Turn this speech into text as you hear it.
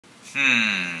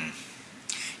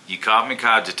You caught me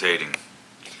cogitating.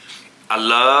 I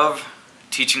love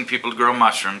teaching people to grow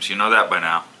mushrooms, you know that by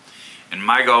now. And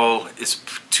my goal is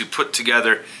to put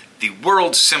together the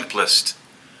world's simplest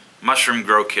mushroom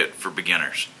grow kit for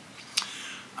beginners.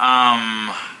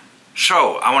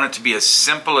 So I want it to be as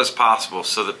simple as possible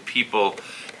so that people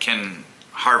can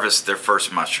harvest their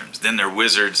first mushrooms. Then they're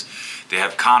wizards, they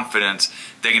have confidence,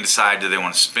 they can decide do they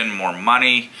want to spend more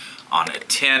money on a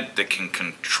tent that can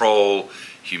control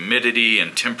humidity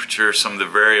and temperature, some of the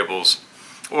variables,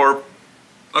 or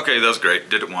okay, that was great,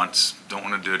 did it once, don't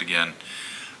want to do it again.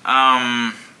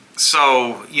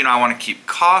 So, you know, I want to keep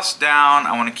costs down,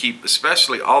 I want to keep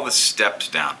especially all the steps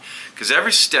down, because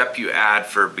every step you add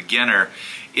for a beginner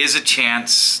is a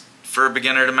chance for a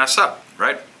beginner to mess up,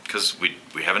 right? Because we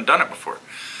haven't done it before.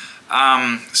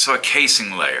 So a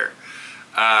casing layer.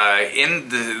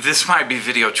 This might be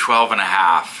video 12 and a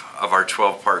half of our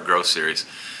 12-part grow series,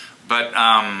 but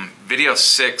video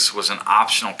 6 was an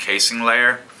optional casing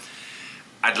layer.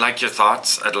 I'd like your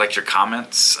thoughts, I'd like your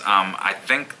comments. I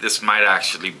think this might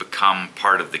actually become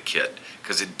part of the kit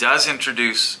because it does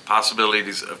introduce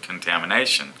possibilities of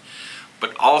contamination,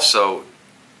 but also,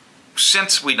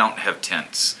 since we don't have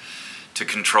tents to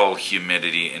control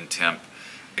humidity and temp,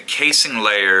 a casing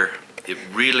layer, it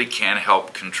really can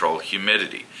help control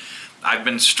humidity. I've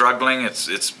been struggling,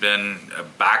 it's been a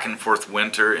back and forth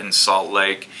winter in Salt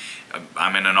Lake.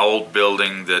 I'm in an old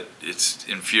building that it's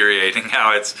infuriating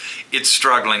how it's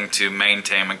struggling to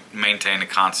maintain a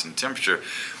constant temperature.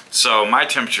 So my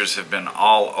temperatures have been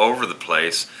all over the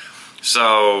place.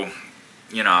 So,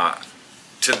 you know,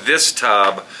 to this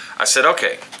tub, I said,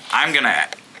 okay, I'm gonna,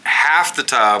 half the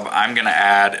tub, I'm gonna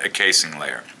add a casing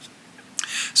layer.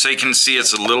 So you can see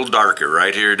it's a little darker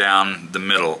right here down the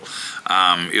middle.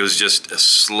 It was just a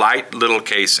slight little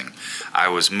casing. I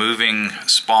was moving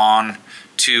spawn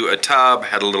to a tub,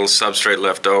 had a little substrate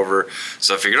left over,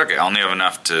 so I figured, okay, I only have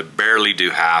enough to barely do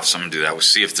half, so I'm gonna do that. We'll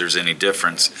see if there's any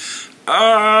difference.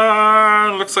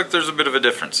 Looks like there's a bit of a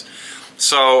difference.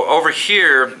 So over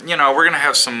here, you know, we're gonna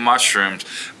have some mushrooms,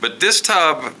 but this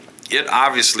tub, it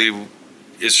obviously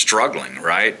is struggling,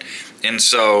 right? And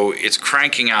so it's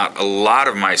cranking out a lot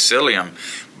of mycelium,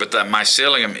 but that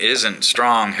mycelium isn't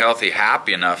strong, healthy,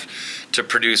 happy enough to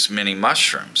produce many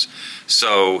mushrooms.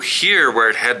 So here where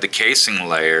it had the casing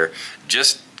layer,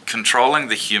 just controlling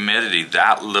the humidity,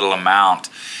 that little amount,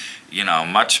 you know,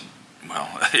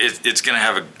 it's gonna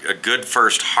have a good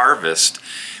first harvest,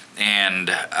 and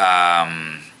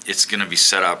it's going to be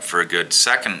set up for a good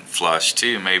second flush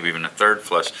too, maybe even a third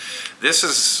flush. This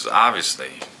is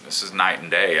night and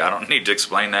day. I don't need to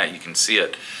explain that, you can see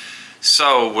it.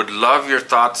 So would love your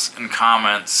thoughts and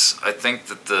comments. I think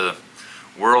that the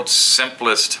world's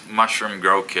simplest mushroom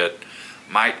grow kit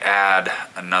might add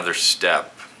another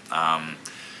step.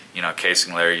 You know,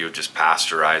 casing layer, you would just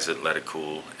pasteurize it, let it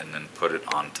cool, and then put it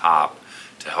on top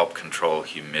to help control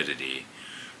humidity.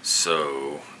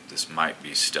 So this might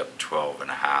be step 12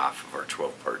 and a half of our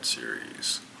 12-part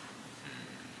series.